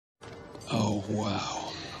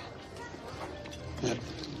Wow.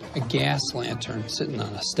 A gas lantern sitting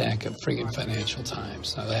on a stack of friggin' Financial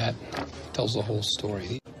Times. Now that tells the whole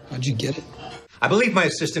story. How'd you get it? I believe my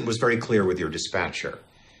assistant was very clear with your dispatcher.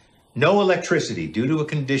 No electricity due to a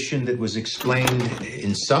condition that was explained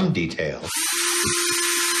in some detail.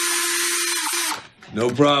 No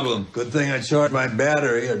problem. Good thing I charged my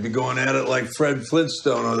battery. I'd be going at it like Fred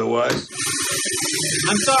Flintstone otherwise.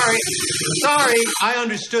 I'm sorry. I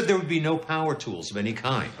understood there would be no power tools of any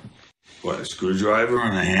kind. What, a screwdriver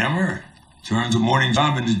and a hammer? Turns a morning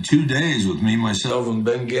job into 2 days with me, myself, and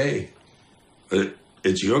Ben Gay.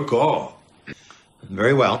 It's your call.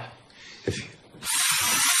 Very well. If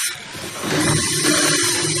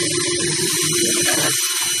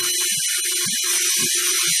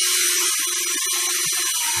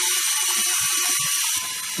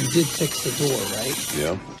You did fix the door, right?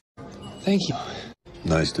 Yeah. Thank you.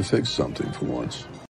 Nice to fix something for once.